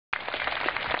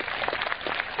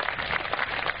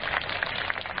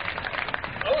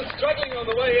struggling on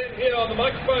the way in here on the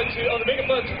megaphone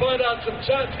to find out some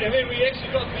chants, and then we actually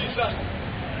got these poets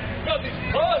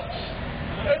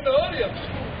in the audience,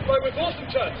 like with awesome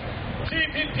chants.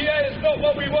 TPPA is not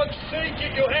what we want to see.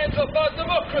 Get your hands off our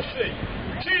democracy.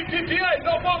 TPPA is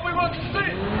not what we want to see.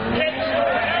 Get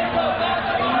your hands off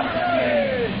our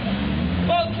democracy.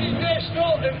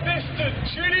 Multinational investor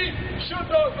treaty should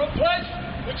not replace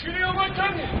the Treaty on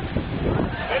Waitangi.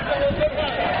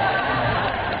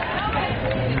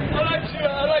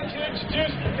 I'd like to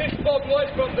introduce Professor Bob Lloyd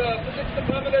from the Physics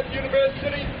Department at the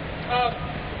University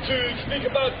to speak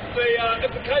about the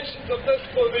implications of this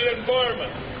for the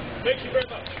environment. Thank you very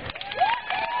much.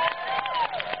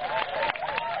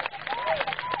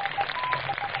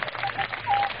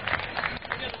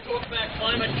 We're going to talk about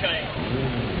climate change.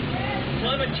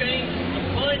 Climate change is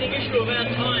the defining issue of our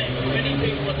time, as many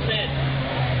people have said.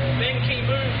 Ban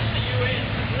Ki-moon from the UN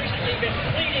has recently been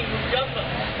pleading with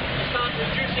governments to start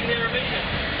reducing their emissions.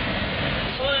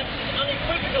 Science has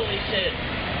unequivocally said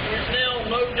there is now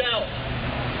no doubt.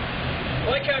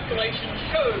 My calculations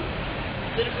show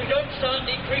that if we don't start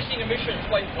decreasing emissions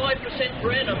by 5%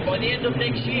 per annum by the end of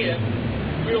next year,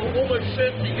 we will almost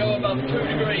certainly go above 2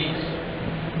 degrees.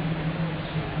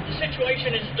 The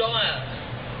situation is dire,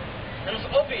 and it's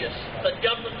obvious that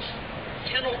governments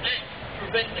cannot act to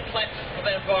prevent the collapse of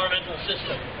our environmental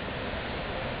system.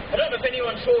 I don't know if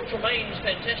anyone saw Tremaine's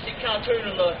fantastic cartoon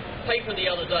in the paper the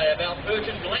other day about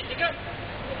Virgin Galactica.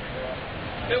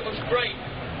 It was great.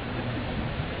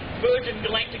 Virgin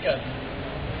Galactica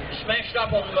smashed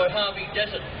up on the Mojave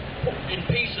Desert in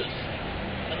pieces,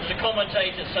 and there's a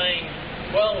commentator saying,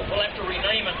 well, we'll have to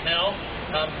rename it now.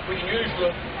 We can use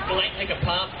the Galactica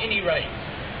part any rate.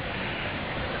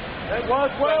 It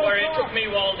was well. Don't worry, it took me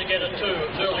a while to get it too.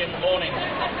 It was early in the morning.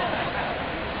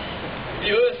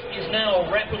 The Earth is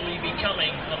now rapidly becoming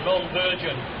a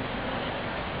non-virgin.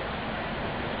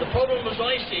 The problem, as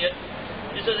I see it,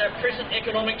 is that our present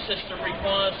economic system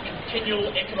requires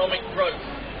continual economic growth.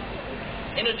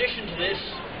 In addition to this,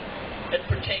 it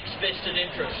protects vested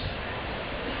interests.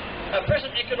 Our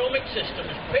present economic system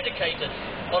is predicated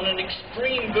on an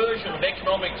extreme version of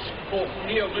economics called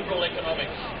neoliberal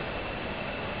economics.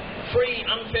 Free,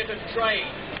 unfettered trade,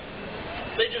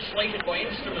 legislated by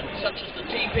instruments such as the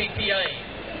TPPA,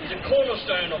 is a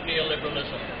cornerstone of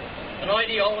neoliberalism, an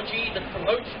ideology that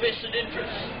promotes vested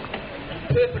interests and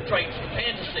perpetrates the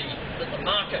fantasy that the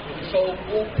market will solve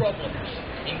all problems,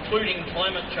 including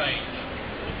climate change.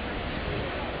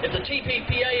 If the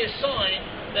TPPA is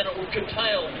signed, then it will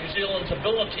curtail New Zealand's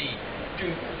ability to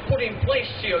put in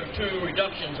place CO2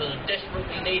 reductions that are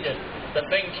desperately needed, that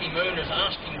Ban Ki-moon is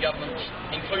asking governments,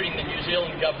 including the New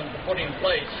Zealand government, to put in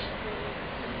place.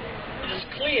 It is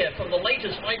clear from the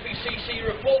latest IPCC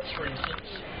reports, for instance,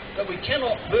 that we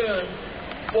cannot burn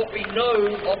what we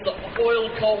know of the oil,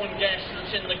 coal and gas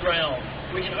that's in the ground.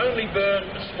 We can only burn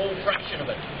a small fraction of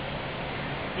it.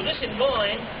 With this in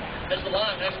mind, as the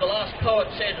last poet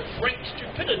said, it's rank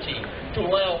stupidity to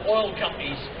allow oil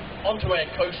companies onto our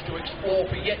coast to explore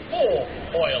for yet more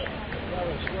oil.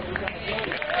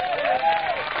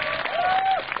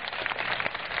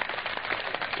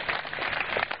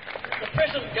 The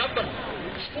present government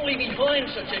is fully behind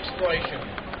such exploration.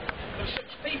 But such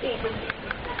people,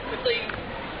 if they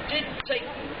did take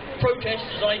protests,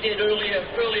 as I did earlier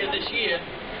this year,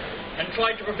 and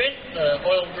tried to prevent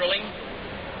oil drilling,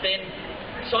 then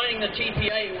signing the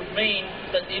TPA would mean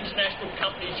that the international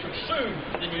companies would sue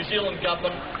the New Zealand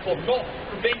government for not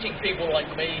preventing people like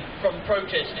me from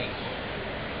protesting.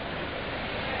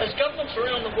 As governments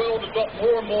around the world adopt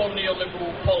more and more neoliberal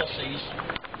policies,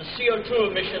 the CO2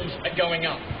 emissions are going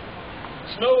up.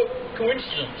 It's no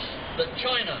coincidence that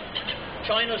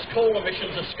China's coal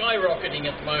emissions are skyrocketing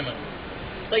at the moment.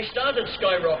 They started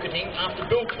skyrocketing after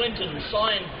Bill Clinton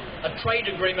signed a trade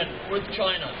agreement with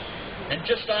China. And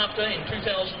just after, in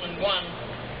 2001,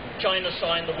 China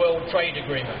signed the World Trade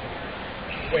Agreement.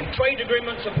 When trade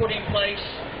agreements are put in place,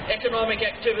 economic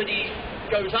activity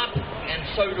goes up, and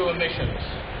so do emissions.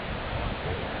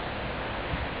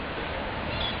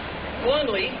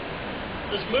 Finally,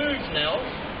 there's moves now.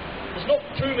 There's not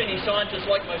too many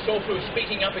scientists like myself who are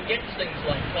speaking up against things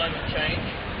like climate change,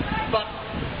 but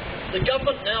the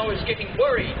government now is getting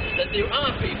worried that there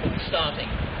are people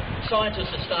scientists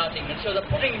are starting, and so they're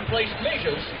putting in place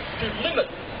measures to limit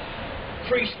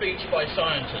free speech by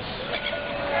scientists.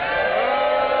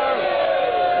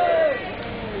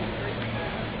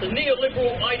 The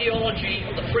neoliberal ideology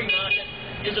of the free market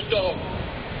is a dog.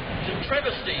 It's a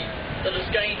travesty that has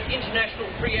gained international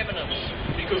preeminence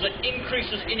because it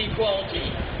increases inequality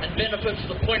and benefits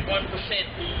the 0.1%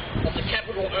 of the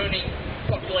capital-owning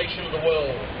population of the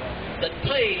world, that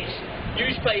pays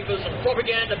newspapers and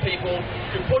propaganda people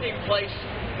to put in place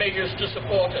measures to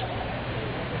support it.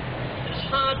 It's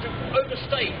hard to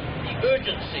overstate the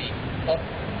urgency of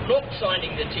not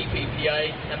signing the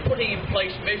TPPA and putting in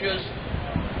place measures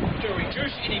to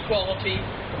reduce inequality,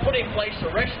 to put in place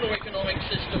a rational economic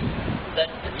system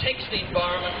that protects the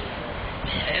environment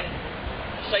and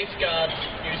safeguards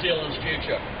New Zealand's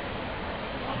future.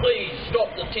 Please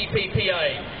stop the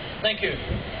TPPA. Thank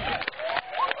you.